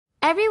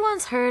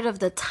Everyone's heard of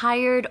the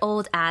tired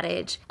old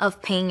adage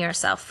of paying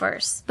yourself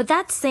first, but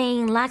that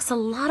saying lacks a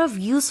lot of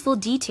useful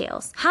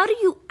details. How do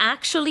you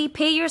actually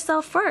pay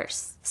yourself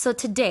first? So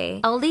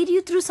today, I'll lead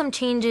you through some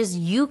changes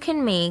you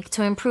can make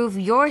to improve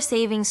your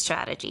saving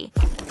strategy.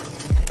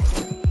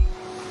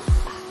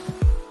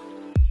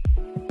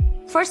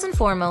 First and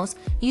foremost,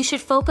 you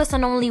should focus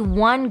on only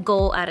one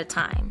goal at a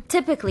time.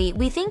 Typically,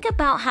 we think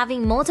about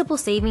having multiple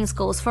savings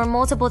goals for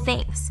multiple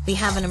things. We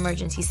have an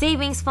emergency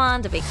savings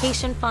fund, a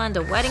vacation fund,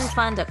 a wedding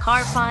fund, a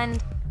car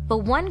fund.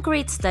 But one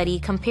great study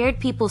compared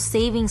people's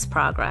savings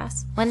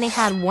progress when they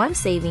had one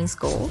savings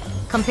goal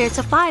compared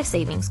to 5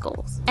 savings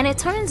goals. And it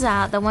turns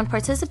out that when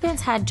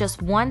participants had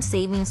just one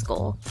savings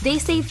goal, they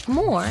saved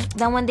more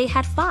than when they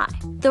had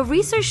 5. The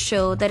research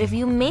showed that if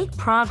you make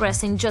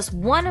progress in just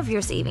one of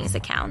your savings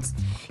accounts,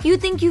 you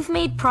think you've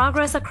made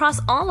progress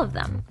across all of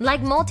them.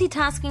 Like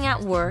multitasking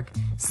at work,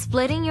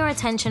 splitting your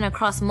attention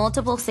across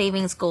multiple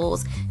savings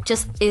goals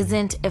just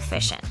isn't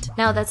efficient.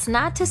 Now, that's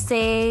not to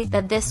say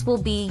that this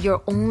will be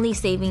your only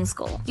savings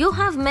goal. You'll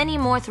have many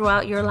more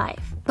throughout your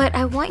life. But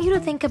I want you to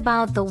think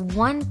about the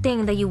one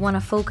thing that you want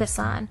to focus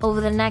on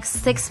over the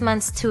next 6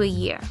 months to a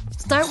year.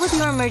 Start with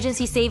your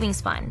emergency savings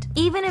fund.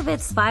 Even if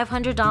it's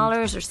 $500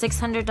 or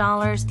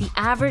 $600, the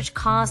average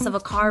cost of a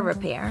car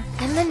repair,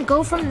 and then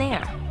go from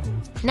there.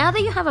 Now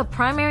that you have a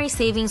primary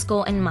savings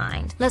goal in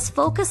mind, let's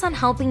focus on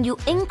helping you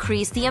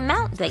increase the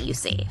amount that you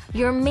save.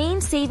 Your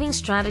main saving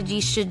strategy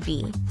should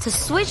be to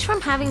switch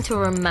from having to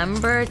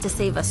remember to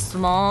save a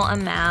small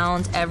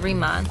amount every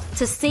month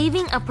to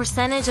saving a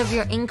percentage of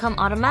your income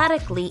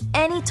automatically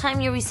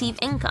anytime you receive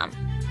income.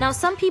 Now,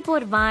 some people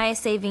advise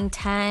saving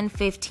 10,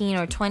 15,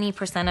 or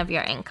 20% of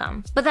your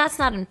income, but that's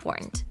not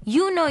important.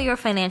 You know your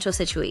financial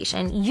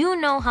situation. You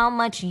know how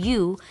much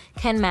you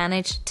can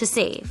manage to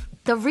save.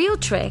 The real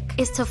trick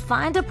is to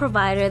find a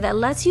provider that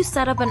lets you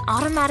set up an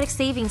automatic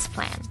savings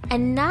plan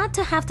and not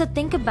to have to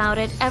think about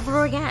it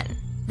ever again.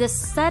 This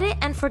set it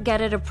and forget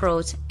it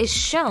approach is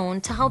shown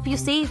to help you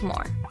save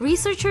more.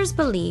 Researchers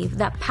believe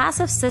that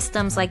passive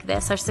systems like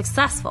this are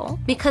successful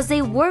because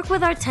they work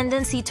with our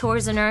tendency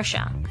towards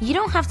inertia. You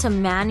don't have to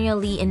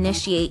manually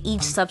initiate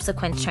each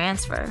subsequent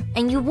transfer,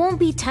 and you won't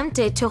be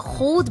tempted to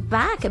hold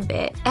back a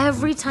bit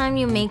every time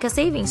you make a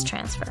savings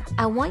transfer.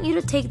 I want you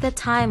to take the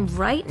time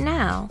right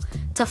now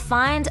to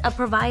find a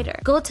provider.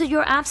 Go to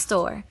your app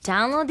store,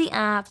 download the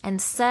app,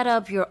 and set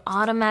up your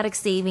automatic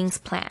savings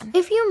plan.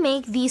 If you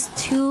make these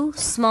 2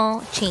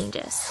 small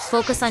changes,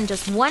 focus on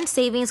just one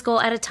savings goal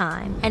at a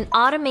time, and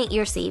automate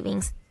your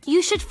savings,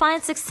 you should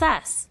find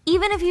success,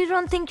 even if you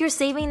don't think you're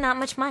saving that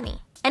much money.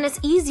 And it's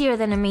easier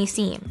than it may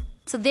seem.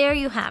 So there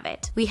you have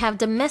it. We have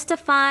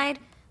demystified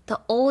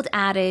the old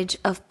adage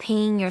of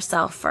paying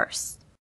yourself first.